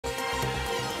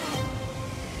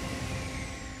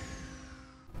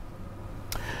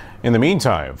In the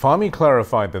meantime, Fahmi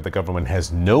clarified that the government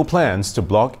has no plans to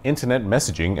block internet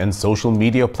messaging and social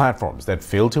media platforms that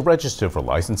fail to register for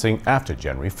licensing after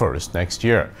January 1st next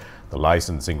year. The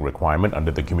licensing requirement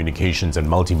under the Communications and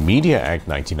Multimedia Act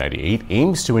 1998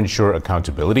 aims to ensure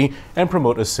accountability and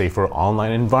promote a safer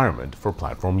online environment for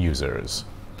platform users.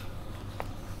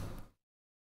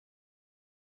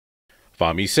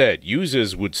 Fahmi said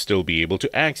users would still be able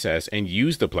to access and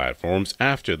use the platforms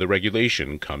after the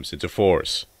regulation comes into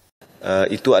force.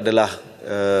 Itu adalah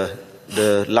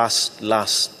the last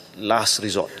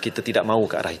resort. Kita tidak mahu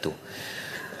ke arah itu.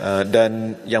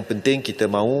 Dan yang penting kita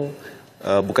mahu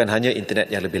bukan hanya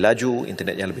internet yang lebih laju,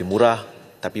 internet yang lebih murah,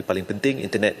 tapi paling penting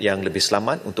internet yang lebih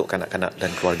selamat untuk kanak-kanak dan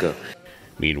keluarga.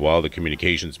 Meanwhile, the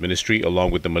Communications Ministry,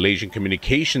 along with the Malaysian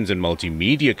Communications and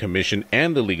Multimedia Commission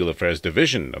and the Legal Affairs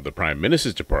Division of the Prime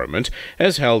Minister's Department,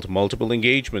 has held multiple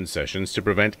engagement sessions to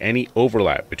prevent any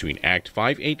overlap between Act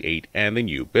 588 and the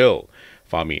new bill.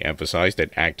 Fahmi emphasized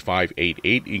that Act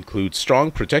 588 includes strong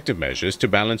protective measures to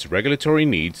balance regulatory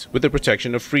needs with the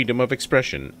protection of freedom of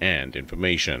expression and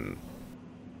information.